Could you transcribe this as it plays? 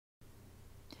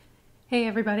Hey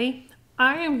everybody,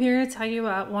 I am here to tell you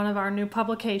about one of our new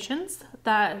publications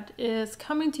that is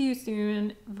coming to you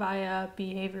soon via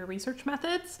Behavior Research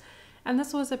Methods. And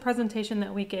this was a presentation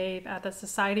that we gave at the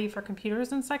Society for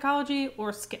Computers and Psychology,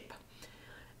 or SCIP.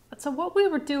 So what we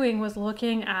were doing was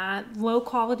looking at low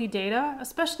quality data,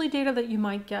 especially data that you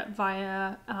might get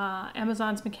via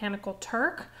Amazon's Mechanical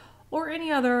Turk or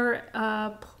any other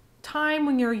time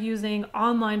when you're using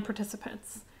online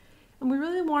participants. And we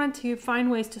really wanted to find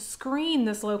ways to screen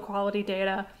this low quality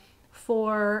data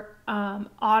for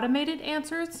automated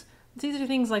answers. These are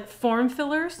things like form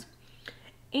fillers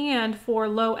and for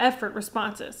low effort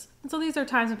responses. And so these are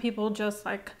times when people just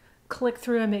like click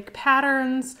through and make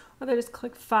patterns, or they just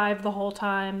click 5 the whole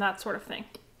time, that sort of thing.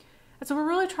 And so we're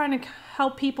really trying to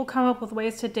help people come up with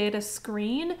ways to data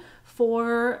screen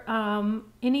for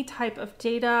any type of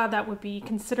data that would be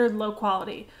considered low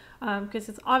quality. Because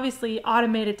it's obviously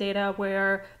automated data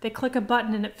where they click a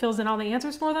button and it fills in all the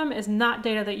answers for them is not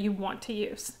data that you want to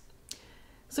use.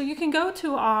 So you can go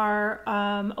to our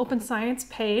Open Science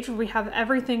page where we have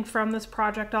everything from this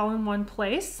project all in one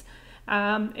place,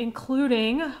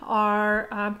 including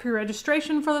our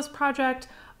pre-registration for this project,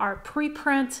 our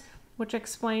preprint, which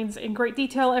explains in great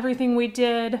detail everything we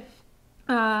did,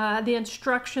 the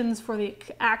instructions for the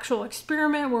actual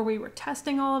experiment where we were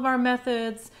testing all of our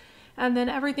methods, and then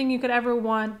everything you could ever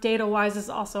want data-wise is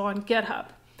also on GitHub.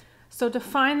 So to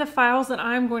find the files that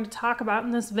I'm going to talk about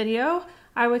in this video,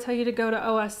 I would tell you to go to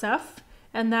OSF,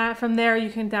 and that from there you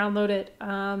can download it,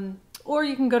 or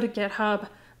you can go to GitHub.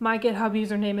 My GitHub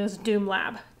username is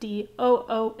DoomLab, D-O-O-M-L-A-B.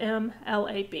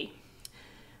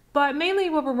 But mainly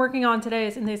what we're working on today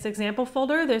is in this example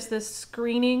folder. There's this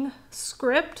screening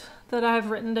script that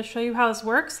I've written to show you how this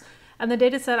works, and the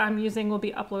data set I'm using will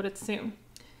be uploaded soon.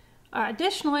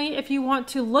 Additionally, if you want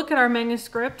to look at our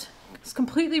manuscript, it's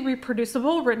completely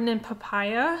reproducible, written in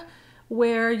Papaya,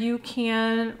 where you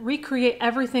can recreate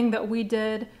everything that we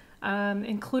did,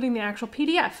 including the actual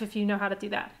PDF, if you know how to do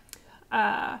that.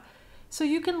 So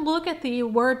you can look at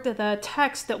the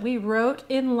text that we wrote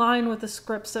in line with the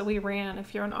scripts that we ran,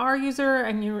 if you're an R user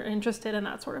and you're interested in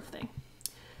that sort of thing.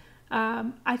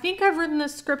 I think I've written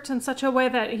this script in such a way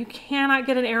that you cannot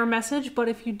get an error message, but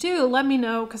if you do, let me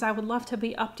know, because I would love to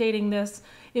be updating this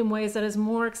in ways that is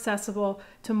more accessible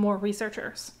to more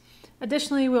researchers.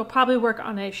 Additionally, we'll probably work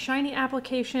on a Shiny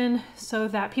application so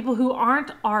that people who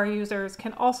aren't R users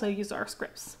can also use our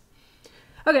scripts.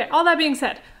 Okay, all that being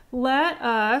said, let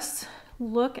us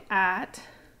look at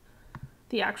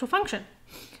the actual function.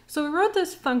 So we wrote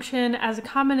this function as a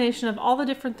combination of all the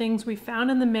different things we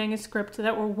found in the manuscript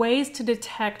that were ways to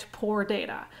detect poor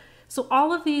data. So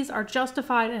all of these are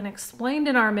justified and explained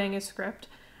in our manuscript,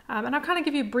 and I'll kind of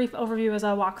give you a brief overview as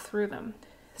I walk through them.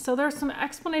 So there's some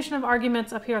explanation of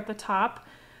arguments up here at the top.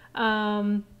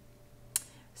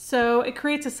 So it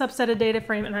creates a subset of data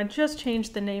frame, and I just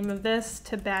changed the name of this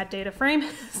to bad data frame,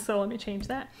 so let me change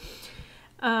that.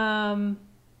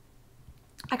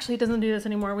 Actually, it doesn't do this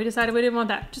anymore. We decided we didn't want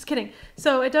that. Just kidding.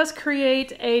 So it does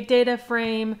create a data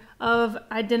frame of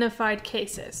identified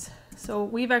cases. So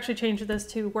we've actually changed this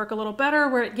to work a little better,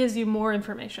 where it gives you more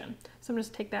information. So I'm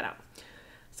just take that out.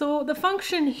 So the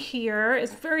function here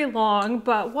is very long,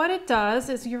 but what it does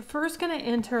is you're first going to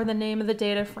enter the name of the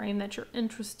data frame that you're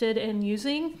interested in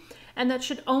using, and that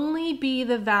should only be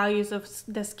the values of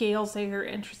the scales that you're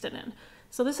interested in.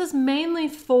 So this is mainly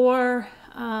for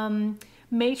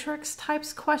matrix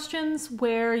types questions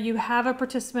where you have a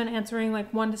participant answering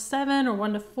like 1 to 7 or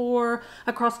 1 to 4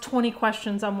 across 20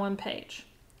 questions on one page.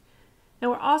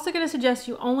 Now we're also going to suggest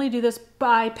you only do this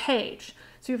by page.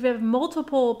 So if you have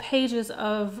multiple pages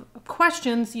of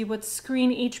questions, you would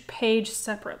screen each page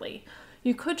separately.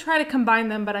 You could try to combine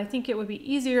them, but I think it would be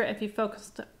easier if you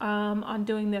focused on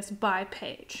doing this by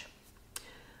page.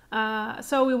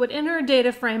 So we would enter a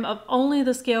data frame of only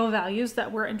the scale values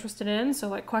that we're interested in. So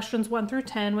like questions 1 through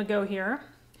 10 would go here.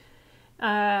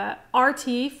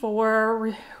 RT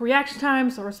for reaction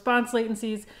times or response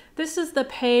latencies. This is the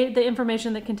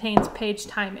information that contains page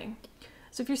timing.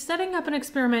 So if you're setting up an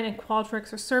experiment in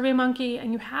Qualtrics or SurveyMonkey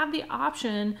and you have the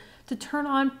option to turn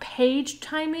on page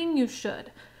timing, you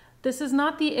should. This is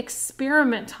not the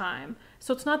experiment time.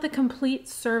 So it's not the complete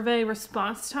survey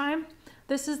response time.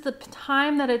 This is the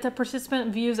time that a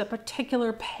participant views a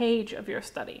particular page of your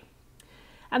study.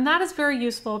 And that is very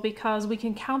useful because we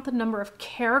can count the number of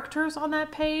characters on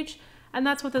that page, and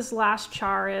that's what this last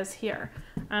char is here.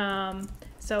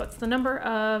 So it's the number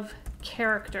of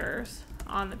characters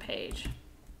on the page.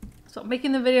 So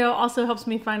making the video also helps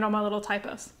me find all my little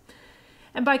typos.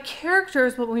 And by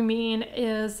characters, what we mean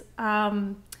is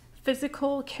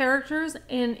physical characters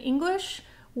in English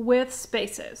with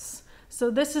spaces. So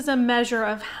this is a measure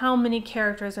of how many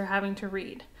characters are having to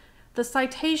read. The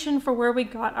citation for where we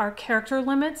got our character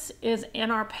limits is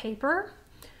in our paper.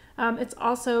 It's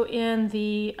also in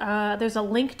the, there's a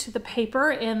link to the paper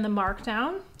in the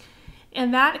markdown.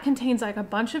 And that contains like a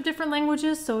bunch of different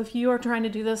languages. So if you are trying to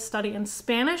do this study in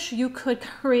Spanish, you could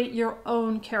create your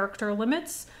own character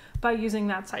limits by using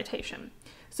that citation.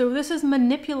 So this is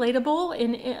manipulatable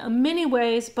in many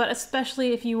ways, but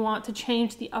especially if you want to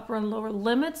change the upper and lower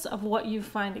limits of what you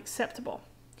find acceptable.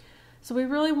 So we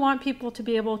really want people to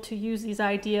be able to use these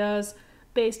ideas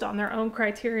based on their own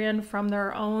criterion from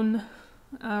their own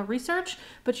research,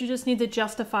 but you just need to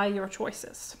justify your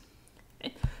choices.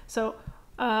 Okay. So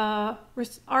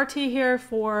RT here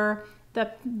for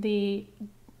the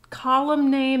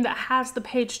column name that has the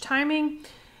page timing,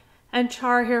 and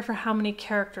char here for how many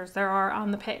characters there are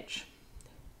on the page.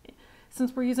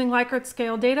 Since we're using Likert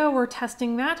scale data, we're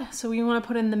testing that. So we want to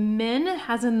put in the min,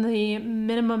 as in the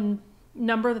minimum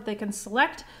number that they can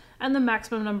select, and the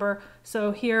maximum number.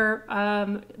 So here,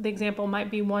 the example might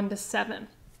be 1 to 7.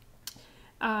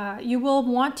 You will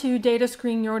want to data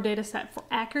screen your data set for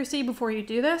accuracy before you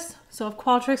do this. So if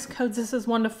Qualtrics codes this as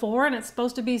 1 to 4 and it's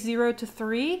supposed to be 0 to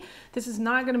 3, this is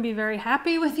not going to be very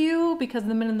happy with you because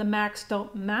the min and the max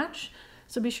don't match.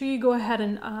 So be sure you go ahead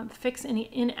and fix any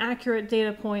inaccurate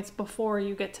data points before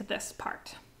you get to this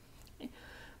part.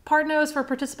 Part nose for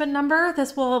participant number.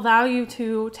 This will allow you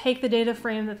to take the data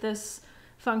frame that this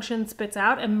function spits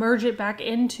out and merge it back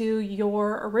into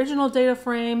your original data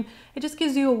frame. It just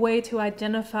gives you a way to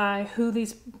identify who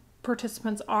these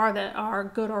participants are that are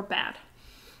good or bad.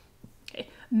 Okay.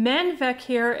 Menvec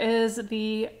here is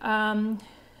the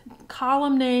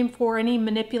column name for any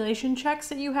manipulation checks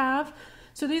that you have.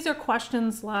 So these are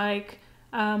questions like,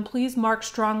 please mark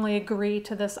strongly agree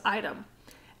to this item.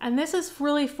 And this is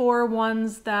really for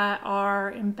ones that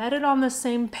are embedded on the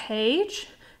same page.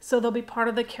 So they'll be part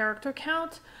of the character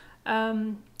count.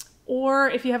 Or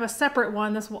if you have a separate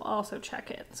one, this will also check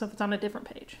it. So if it's on a different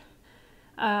page.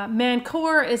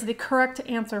 Man-core is the correct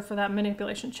answer for that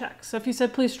manipulation check. So if you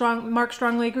said please mark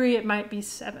strongly agree, it might be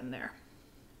 7 there.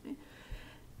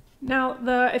 Now,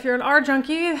 if you're an R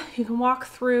junkie, you can walk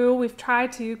through. We've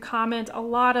tried to comment a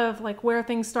lot of like where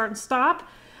things start and stop.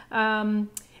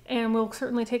 And we'll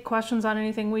certainly take questions on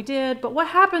anything we did. But what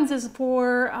happens is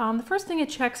for the first thing it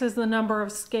checks is the number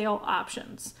of scale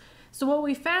options. So what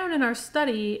we found in our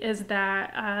study is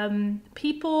that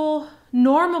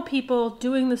normal people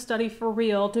doing the study for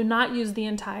real do not use the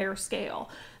entire scale.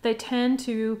 They tend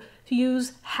to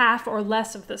use half or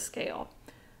less of the scale.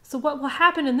 So what will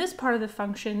happen in this part of the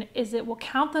function is it will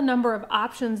count the number of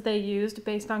options they used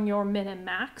based on your min and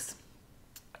max.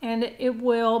 And it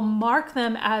will mark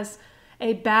them as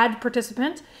a bad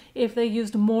participant if they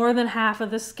used more than half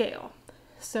of the scale.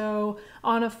 So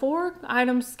on a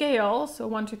 4-item scale, so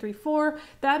 1, 2, 3, 4,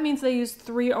 that means they used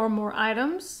 3 or more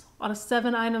items. On a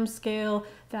 7-item scale,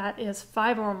 that is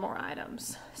 5 or more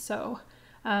items. So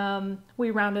we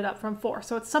rounded up from 4.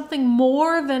 So it's something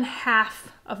more than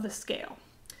half of the scale.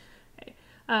 Okay.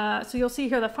 So you'll see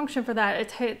here the function for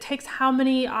that. It takes how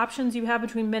many options you have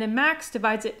between min and max,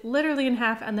 divides it literally in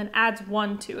half, and then adds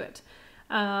 1 to it.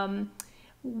 For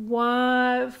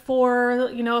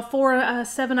a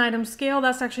 7-item scale,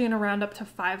 that's actually going to round up to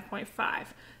 5.5.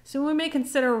 So we may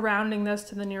consider rounding this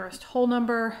to the nearest whole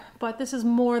number, but this is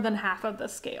more than half of the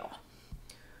scale.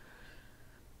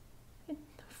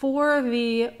 For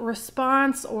the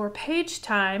response or page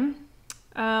time,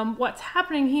 what's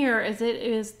happening here is it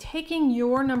is taking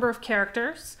your number of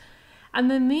characters, and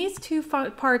then these two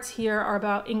parts here are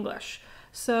about English.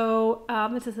 So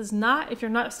if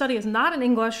your study is not in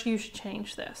English, you should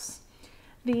change this.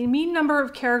 The mean number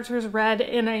of characters read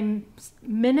in a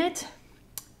minute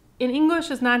in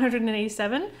English is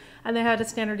 987, and they had a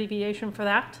standard deviation for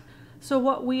that. So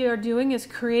what we are doing is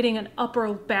creating an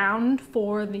upper bound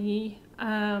for the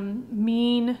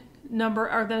mean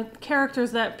number, or the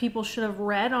characters that people should have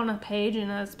read on a page in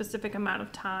a specific amount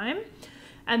of time,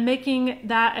 and making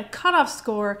that a cutoff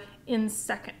score in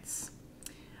seconds.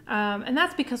 And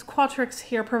that's because Qualtrics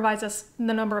here provides us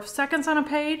the number of seconds on a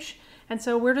page. And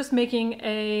so we're just making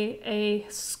a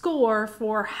score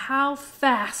for how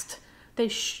fast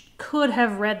they could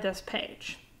have read this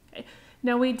page. Okay.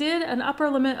 Now we did an upper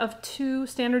limit of 2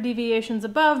 standard deviations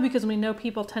above because we know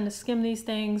people tend to skim these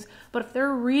things. But if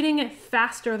they're reading it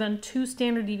faster than 2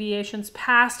 standard deviations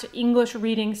past English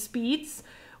reading speeds,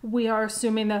 we are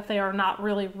assuming that they are not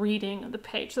really reading the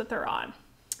page that they're on.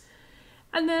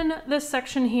 And then this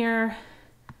section here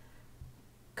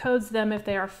codes them if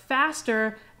they are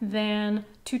faster than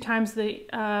 2 times the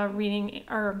reading,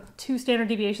 or 2 standard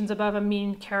deviations above a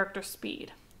mean character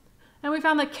speed. And we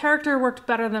found that character worked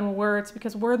better than words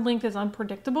because word length is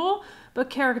unpredictable, but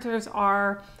characters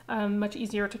are much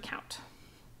easier to count.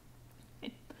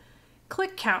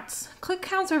 Click counts. Click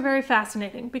counts are very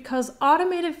fascinating because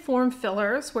automated form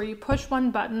fillers, where you push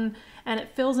one button and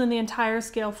it fills in the entire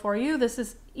scale for you, this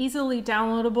is easily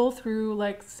downloadable through,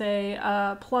 like, say,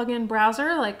 a plugin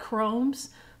browser, like Chrome's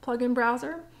plugin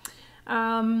browser.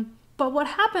 But what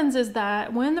happens is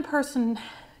that when the person,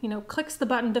 clicks the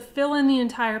button to fill in the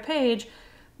entire page,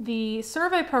 the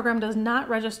survey program does not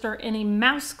register any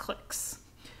mouse clicks.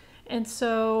 And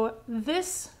so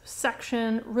this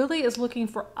section really is looking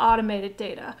for automated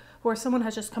data where someone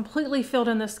has just completely filled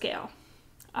in the scale.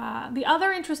 The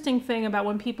other interesting thing about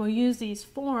when people use these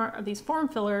form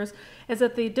fillers is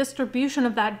that the distribution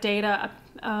of that data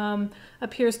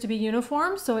appears to be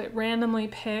uniform. So it randomly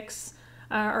picks,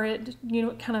 it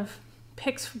kind of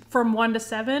picks from 1 to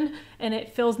 7, and it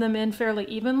fills them in fairly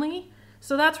evenly.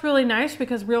 So that's really nice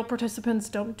because real participants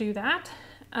don't do that.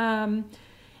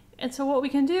 And so what we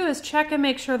can do is check and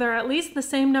make sure there are at least the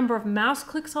same number of mouse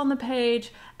clicks on the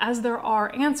page as there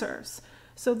are answers.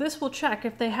 So this will check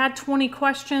if they had 20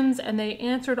 questions and they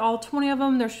answered all 20 of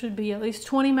them, there should be at least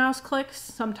 20 mouse clicks.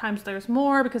 Sometimes there's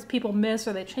more because people miss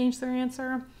or they change their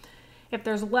answer. If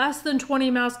there's less than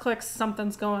 20 mouse clicks,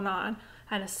 something's going on,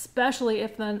 and especially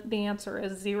if the answer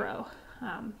is 0.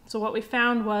 So what we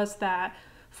found was that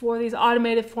for these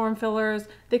automated form fillers,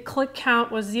 the click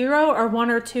count was 0 or 1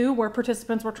 or 2 where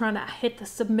participants were trying to hit the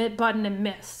submit button and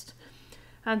missed.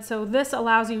 And so this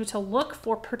allows you to look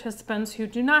for participants who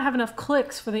do not have enough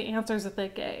clicks for the answers that they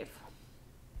gave.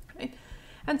 Okay.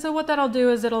 And so what that'll do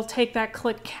is it'll take that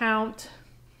click count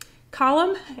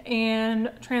column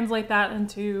and translate that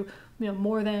into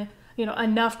more than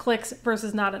enough clicks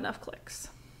versus not enough clicks.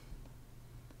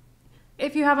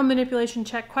 If you have a manipulation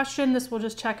check question, this will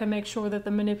just check and make sure that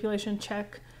the manipulation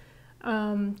check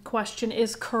question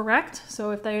is correct.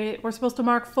 So if they were supposed to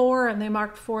mark 4 and they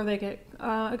marked 4, they get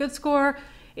a good score.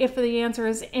 If the answer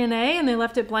is NA and they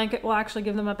left it blank, it will actually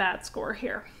give them a bad score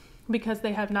here because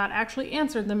they have not actually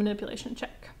answered the manipulation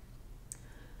check.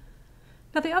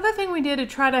 Now the other thing we did to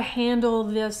try to handle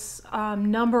this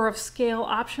number of scale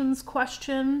options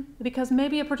question, because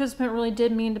maybe a participant really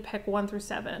did mean to pick 1 through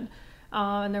 7.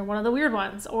 And they're one of the weird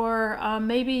ones, or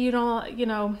maybe you're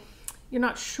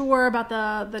not sure about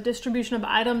the distribution of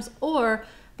items, or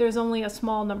there's only a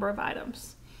small number of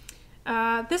items.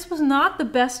 This was not the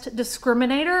best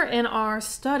discriminator in our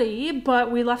study, but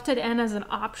we left it in as an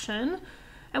option.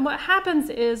 And what happens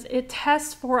is it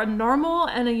tests for a normal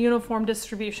and a uniform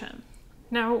distribution.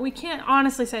 Now, we can't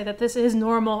honestly say that this is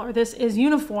normal or this is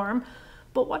uniform,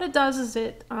 but what it does is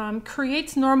it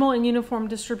creates normal and uniform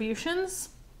distributions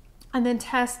and then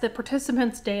test the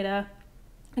participants' data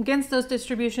against those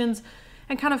distributions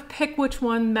and kind of pick which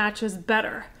one matches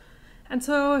better. And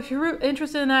so if you're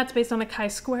interested in that, it's based on a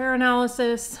chi-square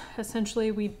analysis.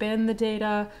 Essentially, we bend the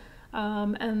data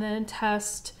and then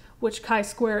test which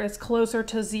chi-square is closer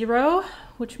to 0,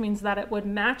 which means that it would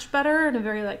match better in a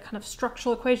very kind of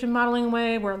structural equation modeling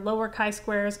way, where lower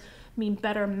chi-squares mean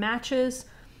better matches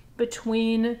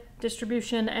between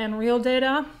distribution and real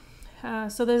data.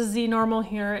 So this Z normal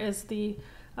here is the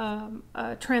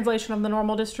translation of the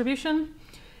normal distribution.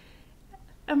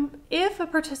 If a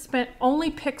participant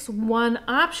only picks one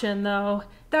option, though,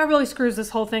 that really screws this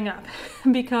whole thing up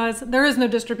because there is no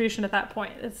distribution at that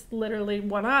point. It's literally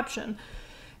one option.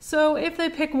 So if they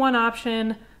pick one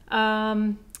option,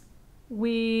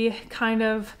 we kind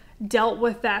of dealt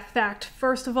with that fact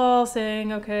first of all,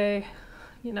 saying, okay,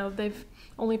 they've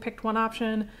only picked one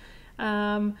option.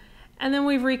 And then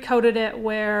we've recoded it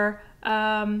where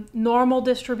normal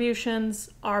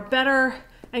distributions are better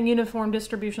and uniform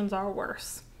distributions are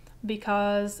worse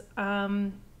because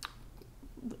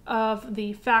of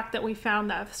the fact that we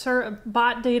found that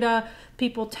bot data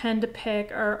people tend to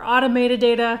pick, or automated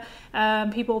data,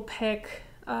 people pick,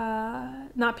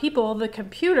 the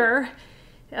computer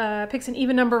picks an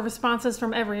even number of responses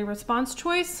from every response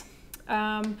choice.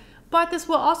 But this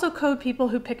will also code people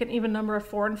who pick an even number of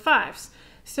 4 and 5s.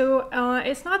 So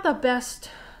it's not the best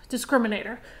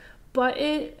discriminator, but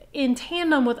it, in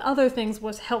tandem with other things,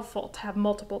 was helpful to have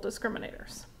multiple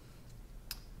discriminators.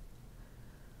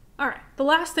 All right, the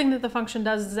last thing that the function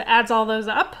does is it adds all those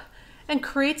up and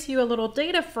creates you a little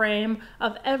data frame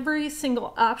of every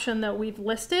single option that we've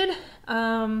listed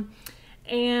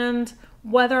and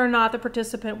whether or not the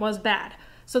participant was bad.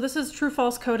 So this is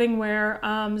true-false coding where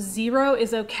 0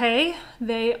 is okay,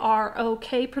 they are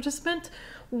okay participant.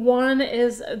 1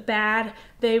 is bad,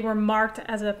 they were marked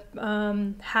as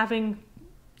having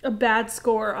a bad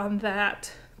score on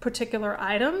that particular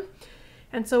item.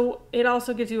 And so it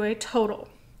also gives you a total.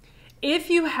 If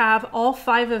you have all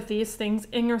 5 of these things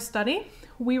in your study,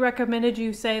 we recommended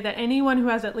you say that anyone who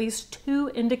has at least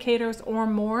 2 indicators or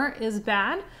more is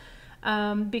bad,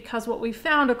 because what we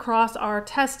found across our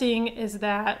testing is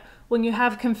that when you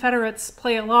have Confederates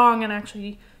play along and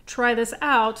actually try this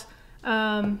out,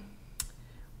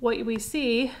 what we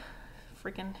see,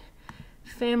 freaking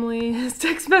family is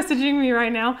text messaging me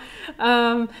right now.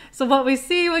 So what we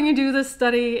see when you do this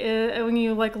study, when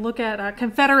you look at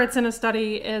Confederates in a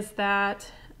study, is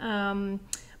that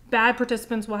bad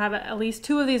participants will have at least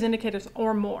 2 of these indicators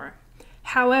or more.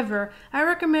 However, I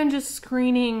recommend just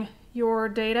screening your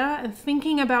data and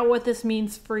thinking about what this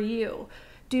means for you.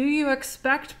 Do you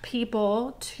expect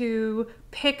people to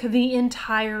pick the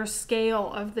entire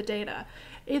scale of the data?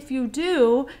 If you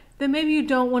do, then maybe you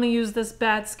don't want to use this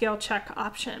bad scale check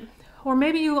option. Or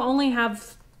maybe you only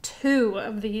have 2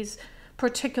 of these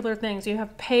particular things. You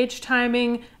have page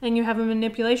timing and you have a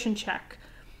manipulation check.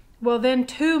 Well, then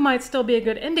 2 might still be a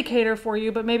good indicator for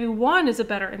you, but maybe 1 is a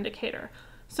better indicator.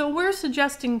 So we're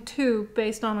suggesting 2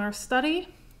 based on our study,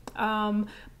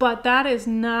 but that is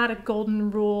not a golden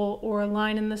rule or a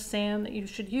line in the sand that you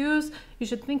should use. You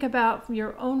should think about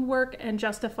your own work and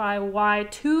justify why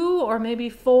 2 or maybe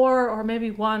 4 or maybe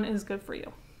 1 is good for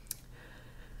you.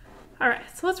 All right,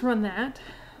 so let's run that.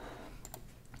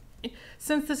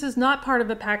 Since this is not part of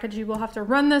the package, you will have to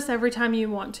run this every time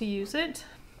you want to use it.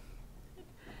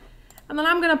 And then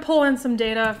I'm going to pull in some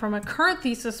data from a current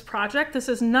thesis project. This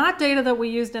is not data that we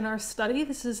used in our study.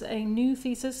 This is a new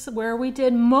thesis where we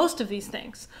did most of these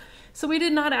things. So we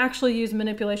did not actually use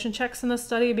manipulation checks in the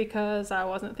study because I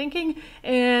wasn't thinking.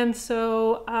 And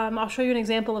so I'll show you an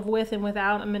example of with and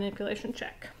without a manipulation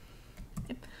check.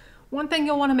 One thing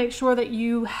you'll want to make sure that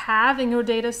you have in your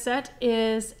data set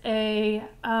is a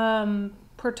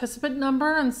participant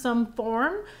number in some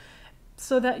form,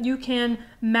 so that you can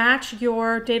match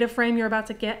your data frame you're about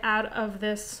to get out of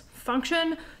this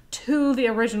function to the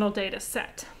original data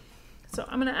set. So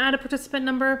I'm going to add a participant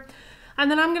number, and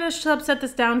then I'm going to subset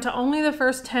this down to only the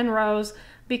first 10 rows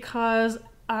because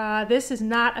this is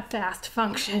not a fast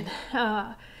function.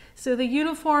 So the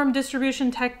uniform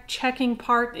distribution checking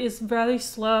part is very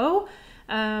slow.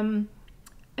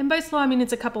 And by slow, I mean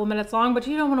it's a couple of minutes long, but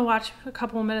you don't want to watch a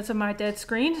couple of minutes of my dead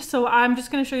screen. So I'm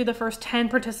just going to show you the first 10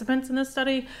 participants in this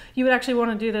study. You would actually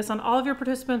want to do this on all of your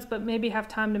participants, but maybe have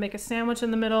time to make a sandwich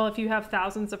in the middle if you have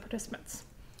thousands of participants.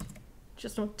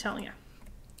 Just telling you.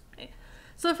 Okay.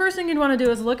 So the first thing you'd want to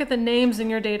do is look at the names in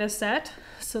your data set.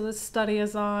 So this study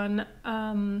is on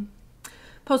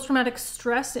post-traumatic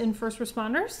stress in first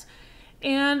responders.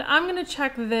 And I'm going to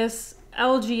check this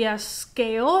LGS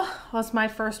scale. That's my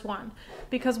first one,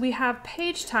 because we have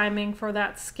page timing for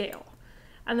that scale.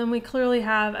 And then we clearly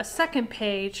have a second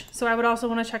page, so I would also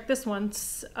want to check this one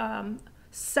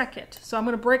second. So I'm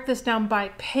going to break this down by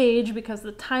page because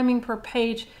the timing per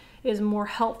page is more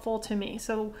helpful to me.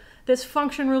 So this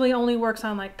function really only works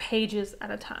on pages at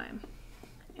a time.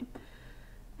 Okay.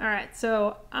 All right,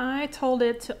 so I told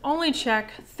it to only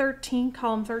check 13,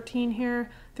 column 13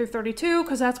 here, through 32,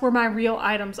 because that's where my real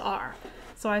items are.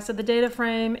 So I said the data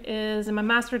frame is in my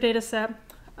master data set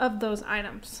of those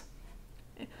items.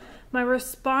 Okay. My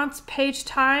response page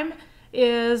time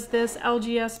is this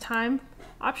LGS time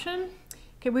option.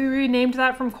 Okay, we renamed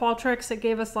that from Qualtrics. It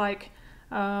gave us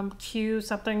Q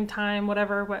something time,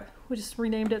 whatever. We just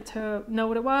renamed it to know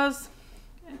what it was.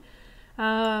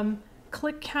 Okay.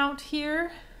 Click count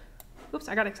here. Oops,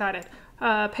 I got excited.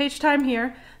 Page time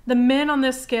here. The min on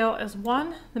this scale is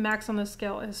 1. The max on this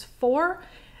scale is 4.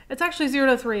 It's actually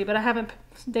 0 to 3, but I haven't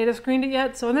data screened it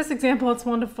yet. So in this example, it's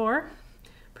 1 to 4.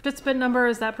 Participant number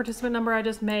is that participant number I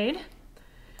just made.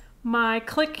 My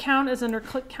click count is under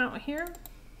click count here.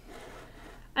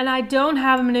 And I don't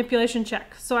have a manipulation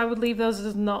check, so I would leave those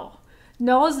as null.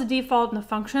 Null is the default in the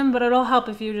function, but it'll help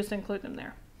if you just include them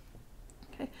there.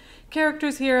 Okay.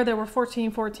 Characters here, there were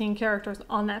 14 characters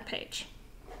on that page.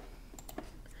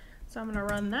 So I'm going to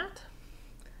run that.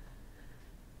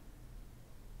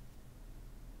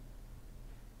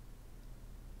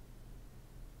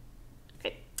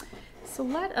 Okay, so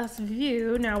let us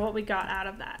view now what we got out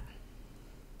of that.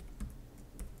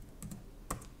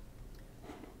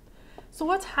 So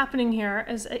what's happening here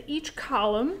is at each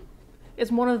column is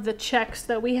one of the checks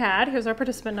that we had. Here's our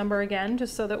participant number again,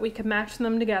 just so that we could match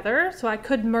them together. So I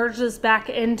could merge this back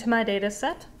into my data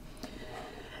set.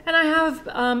 And I have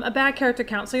a bad character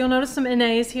count. So you'll notice some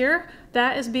NAs here.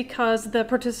 That is because the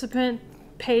participant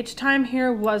page time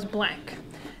here was blank.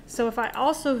 So if I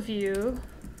also view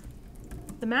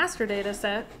the master data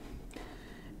set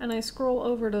and I scroll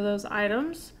over to those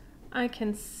items, I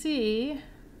can see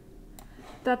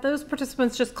that those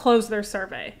participants just closed their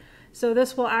survey. So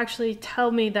this will actually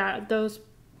tell me that those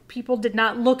people did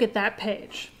not look at that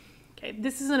page. Okay,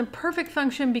 this isn't a perfect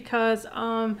function because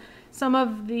some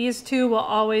of these two will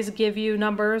always give you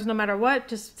numbers no matter what,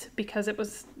 just because it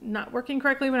was not working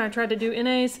correctly when I tried to do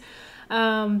NAs.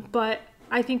 But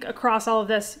I think across all of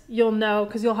this, you'll know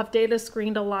because you'll have data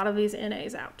screened a lot of these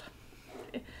NAs out.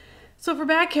 Okay. So for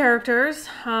bad characters,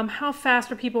 how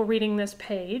fast are people reading this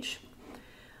page?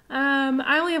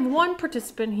 I only have one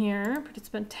participant here,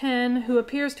 participant 10, who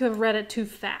appears to have read it too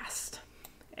fast.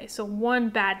 Okay, so one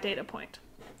bad data point.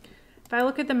 If I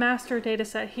look at the master data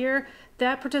set here,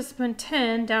 that participant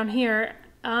 10 down here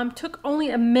took only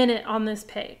a minute on this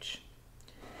page.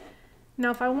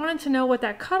 Now, if I wanted to know what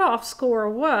that cutoff score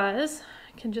was,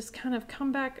 I can just kind of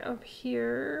come back up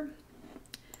here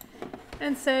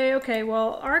and say, okay,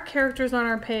 well, our characters on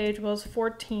our page was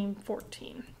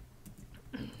 1414.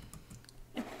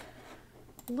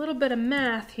 A little bit of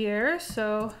math here.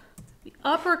 So the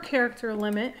upper character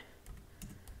limit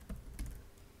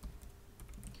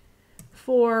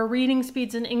for reading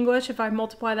speeds in English, if I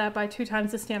multiply that by 2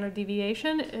 times the standard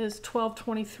deviation, is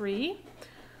 1223.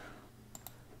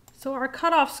 So our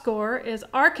cutoff score is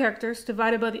our characters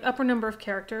divided by the upper number of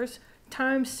characters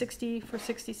times 60 for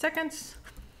 60 seconds.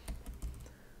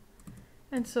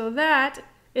 And so that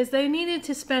is they needed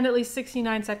to spend at least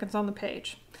 69 seconds on the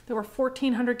page. There were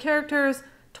 1,400 characters.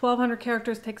 1,200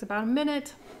 characters takes about a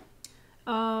minute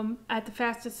at the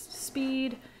fastest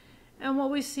speed. And what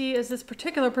we see is this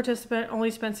particular participant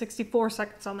only spent 64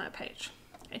 seconds on that page.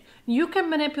 Okay. You can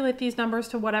manipulate these numbers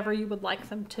to whatever you would like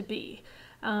them to be.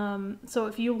 So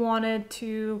if you wanted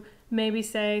to maybe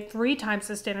say 3 times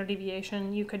the standard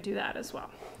deviation, you could do that as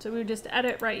well. So we would just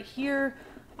edit right here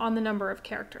on the number of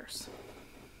characters.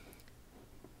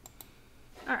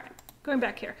 All right, going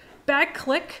back here. Bad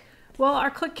click. Well, our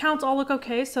click counts all look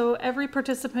okay, so every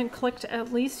participant clicked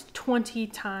at least 20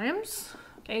 times,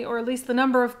 okay, or at least the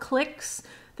number of clicks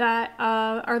that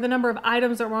are the number of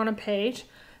items that were on a page.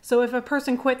 So if a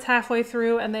person quits halfway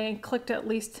through and they clicked at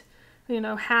least,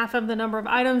 half of the number of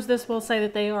items, this will say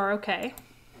that they are okay.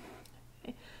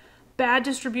 Bad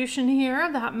distribution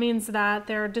here, that means that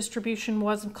their distribution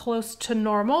wasn't close to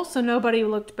normal, so nobody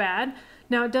looked bad.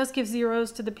 Now it does give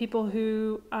zeros to the people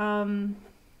who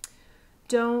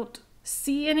don't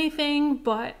see anything,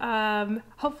 but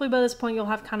hopefully by this point you'll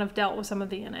have kind of dealt with some of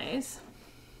the NAs.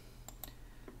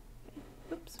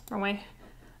 Oops, wrong way.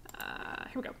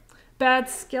 Here we go. Bad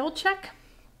skill check.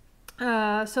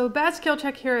 So bad skill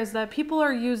check here is that people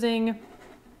are using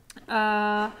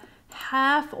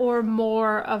half or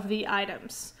more of the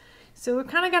items. So we've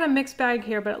kind of got a mixed bag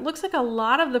here, but it looks like a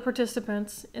lot of the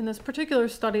participants in this particular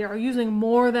study are using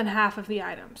more than half of the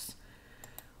items.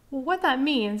 Well, what that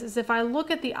means is if I look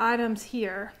at the items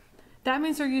here, that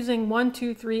means they're using 1,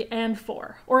 2, 3, and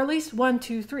 4, or at least 1,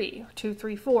 2, 3, 2,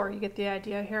 3, 4. You get the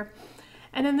idea here.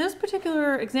 And in this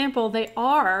particular example, they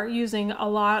are using a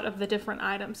lot of the different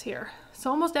items here.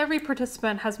 So almost every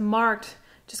participant has marked,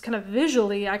 just kind of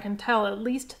visually, I can tell at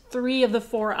least 3 of the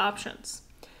 4 options.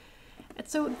 And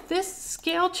so this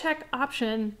scale check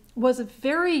option was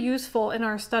very useful in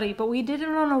our study, but we did it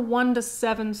on a 1 to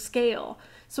 7 scale.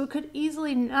 So it could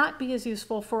easily not be as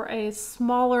useful for a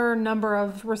smaller number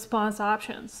of response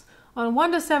options. On a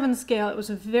 1 to 7 scale, it was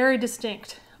very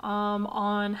distinct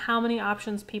on how many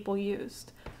options people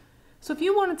used. So if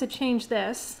you wanted to change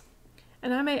this,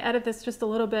 and I may edit this just a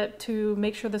little bit to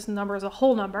make sure this number is a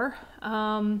whole number,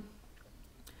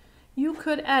 you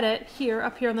could edit here,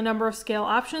 up here on the number of scale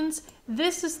options.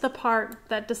 This is the part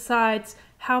that decides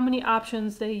how many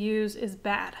options they use is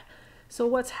bad. So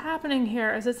what's happening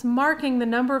here is it's marking the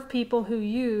number of people who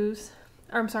use,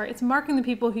 or I'm sorry, it's marking the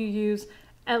people who use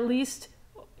at least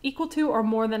equal to or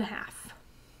more than half.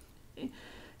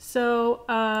 So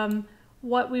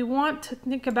what we want to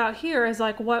think about here is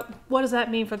like, what does that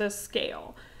mean for this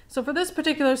scale? So for this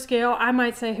particular scale, I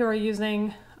might say here we're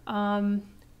using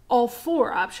all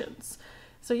 4 options.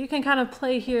 So you can kind of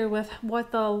play here with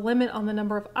what the limit on the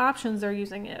number of options they're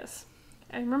using is.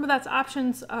 And remember that's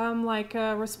options like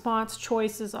response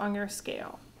choices on your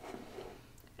scale.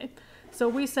 Okay. So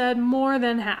we said more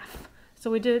than half.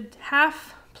 So we did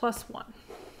half plus 1.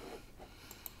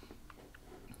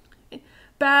 Okay.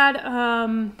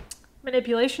 Bad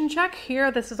manipulation check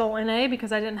here. This is all NA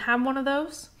because I didn't have one of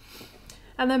those.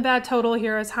 And then bad total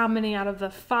here is how many out of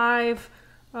the 5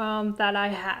 that I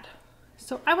had.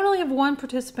 So I would only have one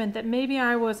participant that maybe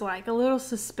I was like a little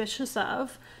suspicious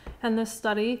of in this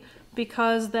study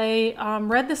because they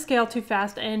read the scale too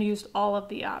fast and used all of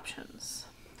the options.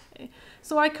 Okay.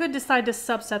 So I could decide to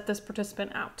subset this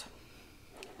participant out.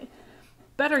 Okay.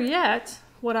 Better yet,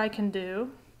 what I can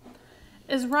do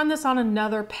is run this on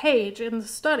another page in the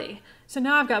study. So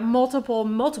now I've got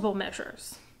multiple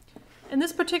measures. In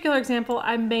this particular example,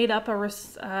 I made up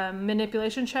a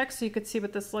manipulation check so you could see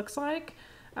what this looks like.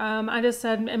 I just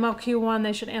said MLQ1,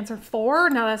 they should answer 4.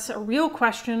 Now that's a real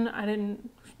question.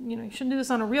 You shouldn't do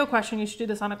this on a real question. You should do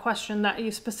this on a question that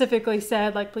you specifically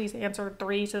said, like, please answer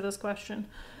 3 to this question.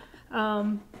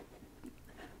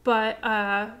 But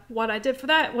what I did for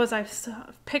that was I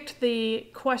picked the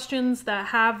questions that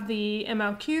have the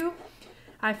MLQ.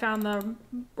 I found the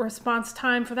response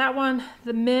time for that one.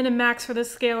 The min and max for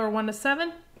this scale are 1 to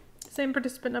 7. Same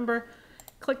participant number,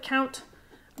 click count.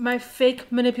 My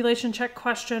fake manipulation check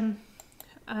question.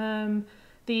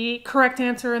 The correct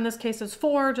answer in this case is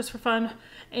 4, just for fun.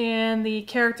 And the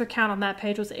character count on that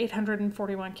page was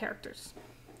 841 characters.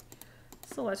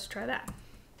 So let's try that.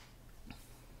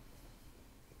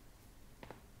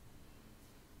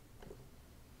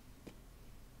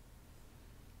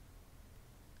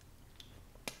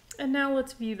 And now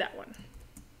let's view that one.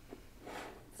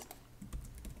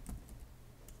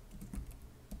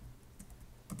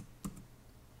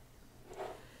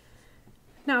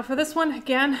 Now for this one,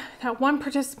 again, that one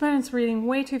participant is reading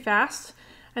way too fast.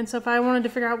 And so if I wanted to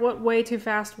figure out what way too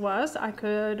fast was, I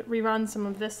could rerun some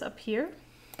of this up here.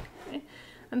 Okay.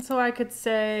 And so I could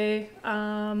say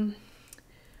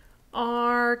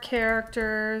our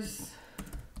characters,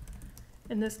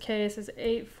 in this case, is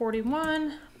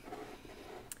 841.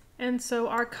 And so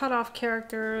our cutoff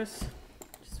characters,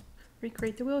 just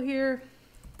recreate the wheel here,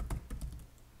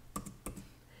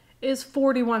 is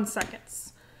 41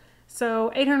 seconds.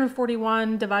 So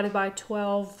 841 divided by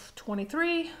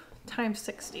 1223 times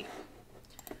 60.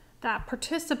 That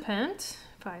participant,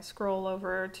 if I scroll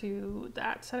over to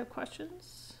that set of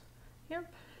questions here,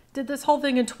 did this whole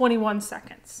thing in 21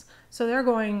 seconds. So they're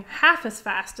going half as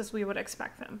fast as we would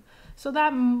expect them. So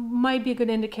that might be a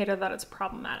good indicator that it's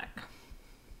problematic.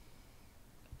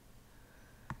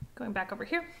 Going back over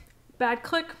here, bad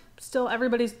click, still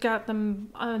everybody's got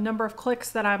a number of clicks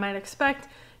that I might expect.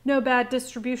 No bad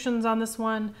distributions on this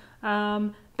one.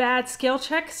 Bad scale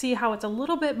check, see how it's a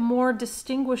little bit more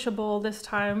distinguishable this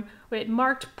time. It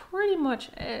marked pretty much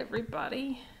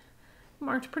everybody.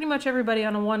 Marked pretty much everybody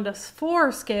on a 1 to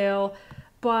 4 scale,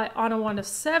 but on a 1 to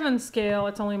 7 scale,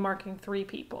 it's only marking 3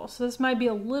 people. So this might be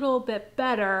a little bit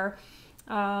better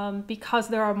because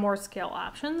there are more scale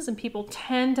options and people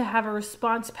tend to have a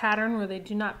response pattern where they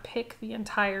do not pick the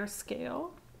entire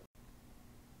scale.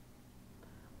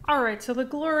 All right, so the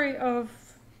glory of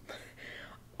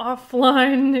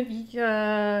offline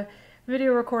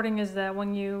video recording is that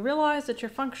when you realize that your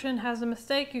function has a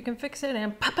mistake, you can fix it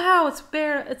and pow, it's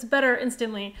better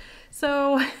instantly.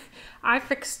 So I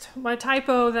fixed my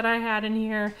typo that I had in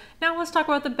here. Now let's talk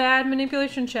about the bad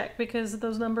manipulation check because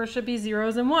those numbers should be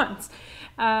 0s and 1s.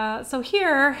 So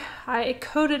here I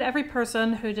coded every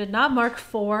person who did not mark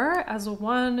 4 as a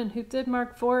 1 and who did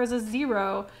mark 4 as a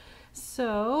 0.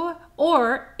 So,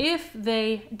 or if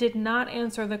they did not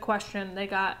answer the question, they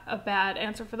got a bad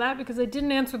answer for that because they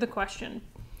didn't answer the question.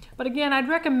 But again, I'd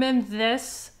recommend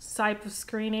this type of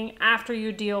screening after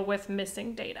you deal with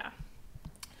missing data.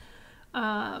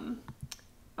 All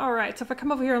right, so if I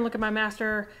come over here and look at my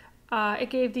master, it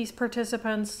gave these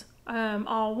participants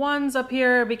all 1s up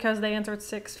here because they answered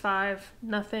 6, 5,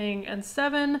 nothing, and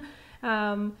 7.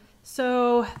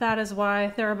 So that is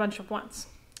why there are a bunch of 1s.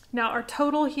 Now our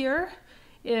total here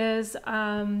is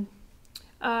a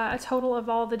total of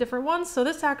all the different ones. So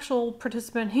this actual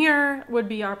participant here would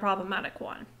be our problematic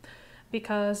one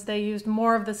because they used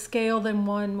more of the scale than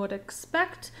one would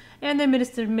expect and they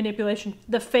missed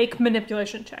the fake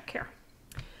manipulation check here.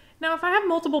 Now if I have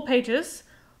multiple pages,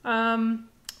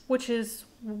 which is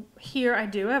here I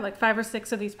have like 5 or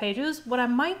 6 of these pages, what I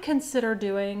might consider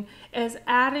doing is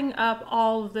adding up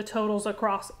all of the totals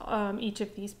across each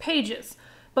of these pages.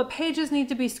 But pages need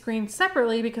to be screened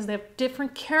separately because they have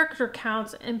different character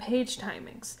counts and page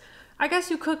timings. I guess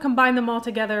you could combine them all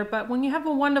together, but when you have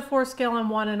a 1 to 4 scale on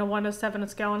one and a 1 to 7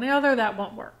 scale on the other, that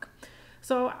won't work.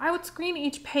 So I would screen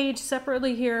each page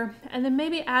separately here and then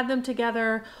maybe add them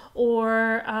together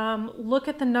or look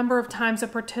at the number of times a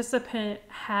participant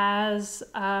has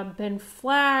been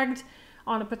flagged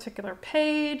on a particular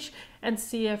page and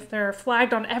see if they're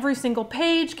flagged on every single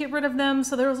page, get rid of them.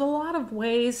 So there's a lot of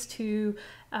ways to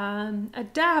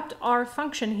adapt our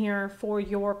function here for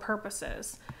your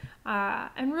purposes.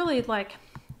 And really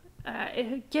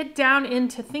get down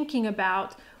into thinking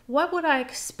about what would I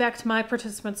expect my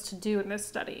participants to do in this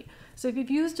study. So if you've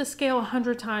used a scale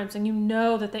 100 times and you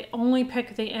know that they only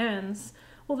pick the ends,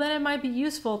 well then it might be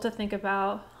useful to think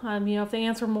about, if they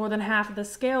answer more than half of the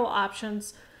scale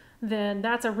options, then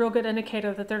that's a real good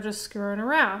indicator that they're just screwing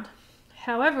around.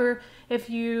 However, if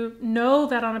you know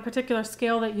that on a particular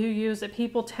scale that you use that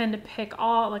people tend to pick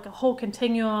all like a whole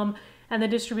continuum and the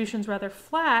distribution's rather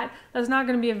flat, that's not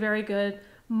going to be a very good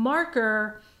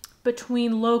marker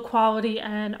between low quality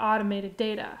and automated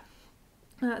data.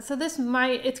 So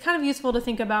it's kind of useful to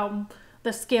think about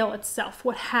the scale itself,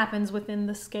 what happens within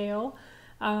the scale.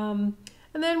 And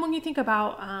then when you think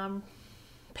about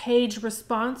page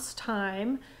response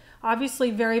time,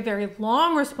 obviously very, very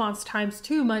long response times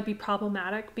too might be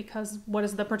problematic, because what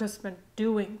is the participant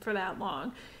doing for that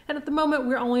long? And at the moment,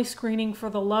 we're only screening for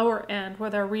the lower end where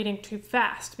they're reading too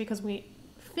fast, because we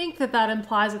think that that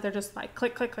implies that they're just like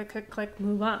click, click, click, click, click,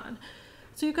 move on.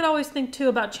 So you could always think too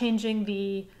about changing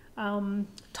the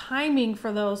timing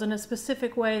for those in a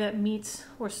specific way that meets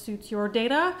or suits your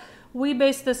data. We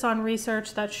based this on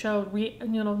research that showed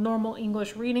normal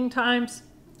English reading times.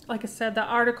 Like I said, the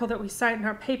article that we cite in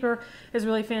our paper is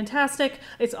really fantastic.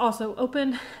 It's also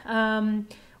open,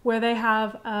 where they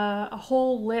have a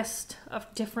whole list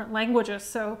of different languages.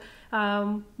 So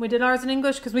we did ours in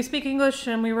English because we speak English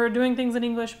and we were doing things in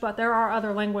English, but there are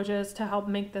other languages to help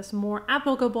make this more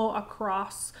applicable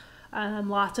across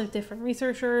lots of different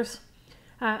researchers.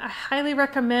 I highly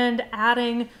recommend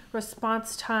adding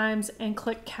response times and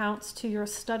click counts to your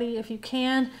study if you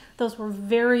can. Those were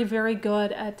very, very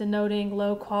good at denoting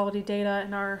low quality data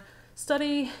in our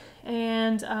study.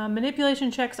 And manipulation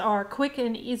checks are quick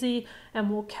and easy and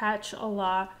will catch a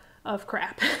lot of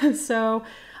crap. So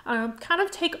kind of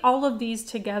take all of these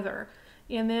together.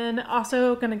 And then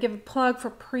also going to give a plug for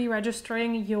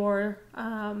pre-registering your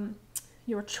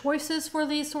choices for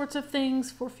these sorts of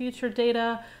things for future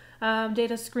data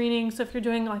screening. So if you're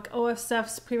doing like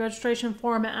OSF's pre-registration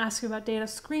form and ask you about data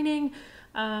screening,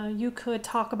 you could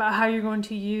talk about how you're going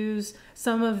to use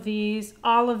some of these,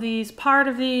 all of these, part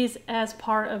of these as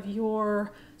part of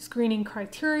your screening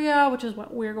criteria, which is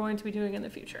what we're going to be doing in the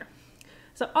future.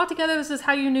 So altogether, this is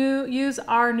how you use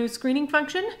our new screening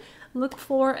function. Look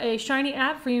for a shiny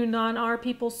app for you non-R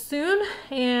people soon,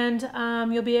 and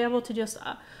you'll be able to just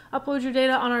upload your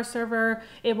data on our server.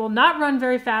 It will not run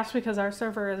very fast because our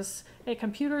server is a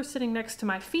computer sitting next to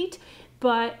my feet,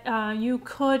 but you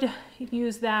could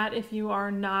use that if you are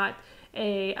not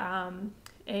not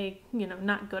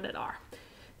good at R.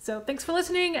 So thanks for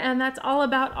listening, and that's all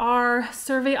about our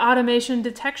survey automation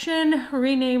detection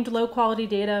renamed low quality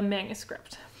data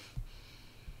manuscript.